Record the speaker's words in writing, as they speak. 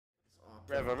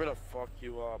Rev, I'm gonna fuck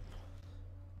you up.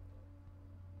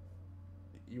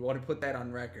 You want to put that on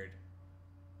record?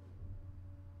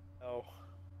 No.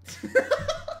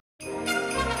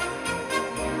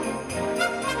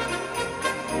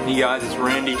 Hey guys, it's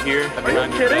Randy here. Are you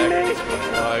kidding me?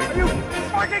 Are you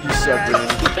fucking kidding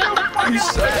me? You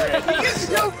suck.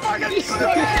 You fucking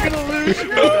suck. You're gonna lose.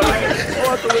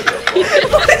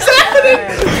 What is happening?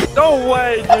 No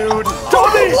way, dude.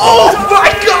 Tommy! Oh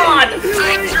my god!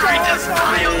 I'm trying to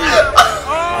style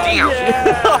Damn.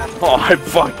 Yeah. Oh, I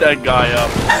fucked that guy up.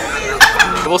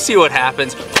 We'll see what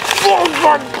happens. Oh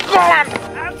my god!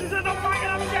 Ashes in the fucking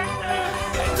objective!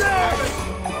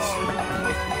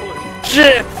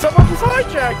 Shit! Someone just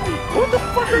hijacked me! What the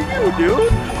fuck are you,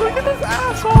 dude? Look at this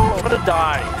asshole! I'm gonna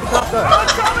die. I'm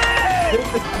coming!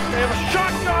 They have a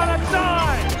shotgun, I'm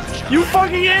dying! You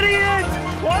fucking idiot!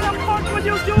 Why the fuck would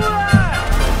you do that?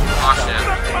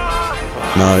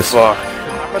 Nice. Fuck.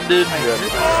 I'm a ninja.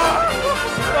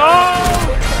 Oh!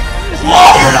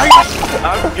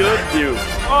 I'm good, dude.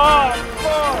 Oh,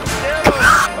 fuck!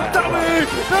 Dummy!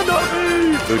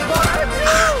 Dummy!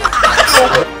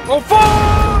 Oh,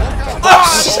 fuck! Oh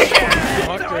shit!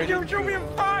 You threw me in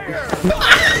fire!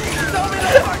 Tell me the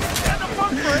fuck! Get the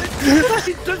fuck, Chris!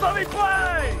 Just let me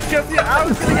play! Because I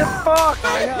was gonna get fucked!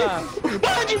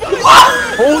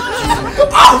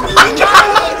 Oh my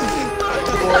god!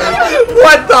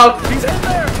 What the? He's in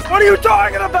there! What are you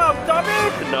talking about, dummy?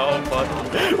 No, fuck.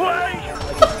 Wait!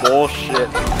 Bullshit.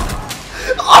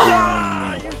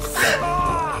 Ah, you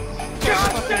suck!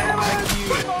 God damn it!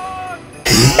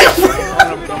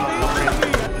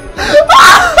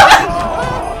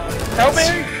 Help me!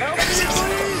 Help me,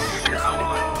 please!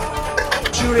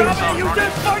 Shooting. Dummy, you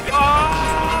just fucking... Oh,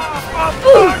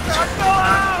 fuck! I fell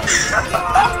out!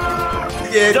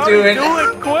 Yeah, Dummy, do it. do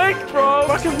it quick, bro!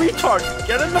 Fucking retard!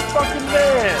 Get in the fucking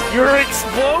van! You're an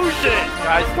explosion!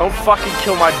 Guys, don't fucking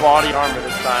kill my body armor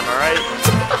this time, alright?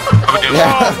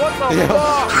 Yeah. Oh, what the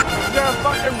fuck? You got a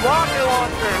fucking rocket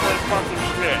launcher and this fucking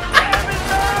shit. Damn it,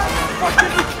 man!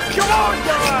 Fucking... Come on,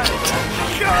 guys!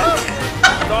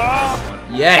 Stop!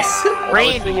 Yes. I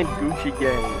was singing Gucci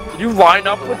Gang. Did you line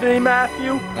up with me,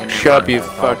 Matthew? Shut up, you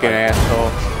fucking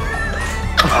asshole.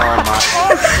 Oh my...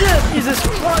 Oh shit! Jesus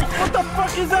Christ! What the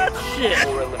fuck is that shit?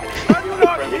 How do you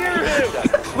not hear him?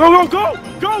 Go, go, go!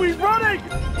 Go! He's running!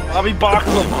 I'll be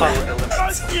boxing him up.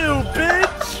 Fuck you,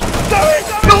 bitch!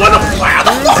 No, what the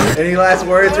fuck? Any last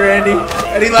words, Randy?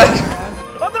 Any last?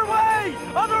 Other way!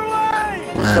 Other way!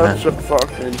 Such a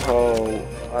fucking hoe.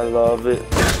 I love it.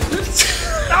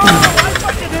 No! I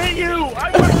fucking hit you!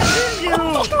 I fucking hit you!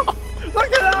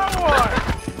 Look at that one!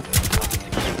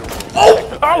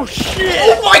 Oh! Oh shit!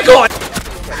 Oh my god!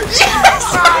 Yes!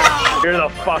 You're the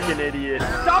fucking idiot.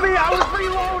 Dummy, I was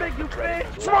reloading, you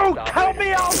bitch! Smoke, help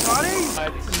me out, buddy!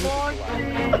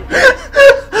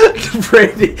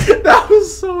 Randy, that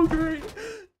was so great.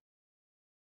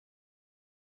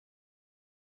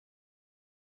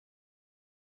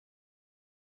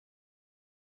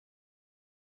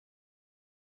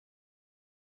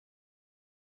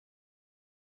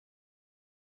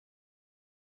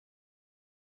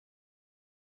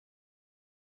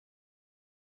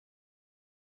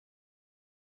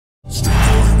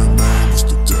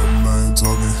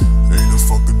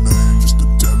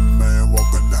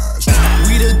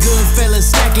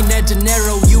 Stacking that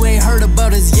dinero, you ain't heard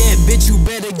about us yet, bitch, you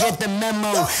better get the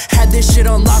memo. Had this shit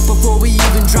on lock before we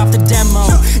even dropped the demo.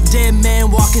 Dead man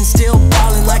walking, still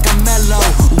ballin' like a mellow.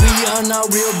 We are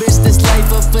not real, bitch, this life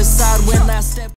a facade when I step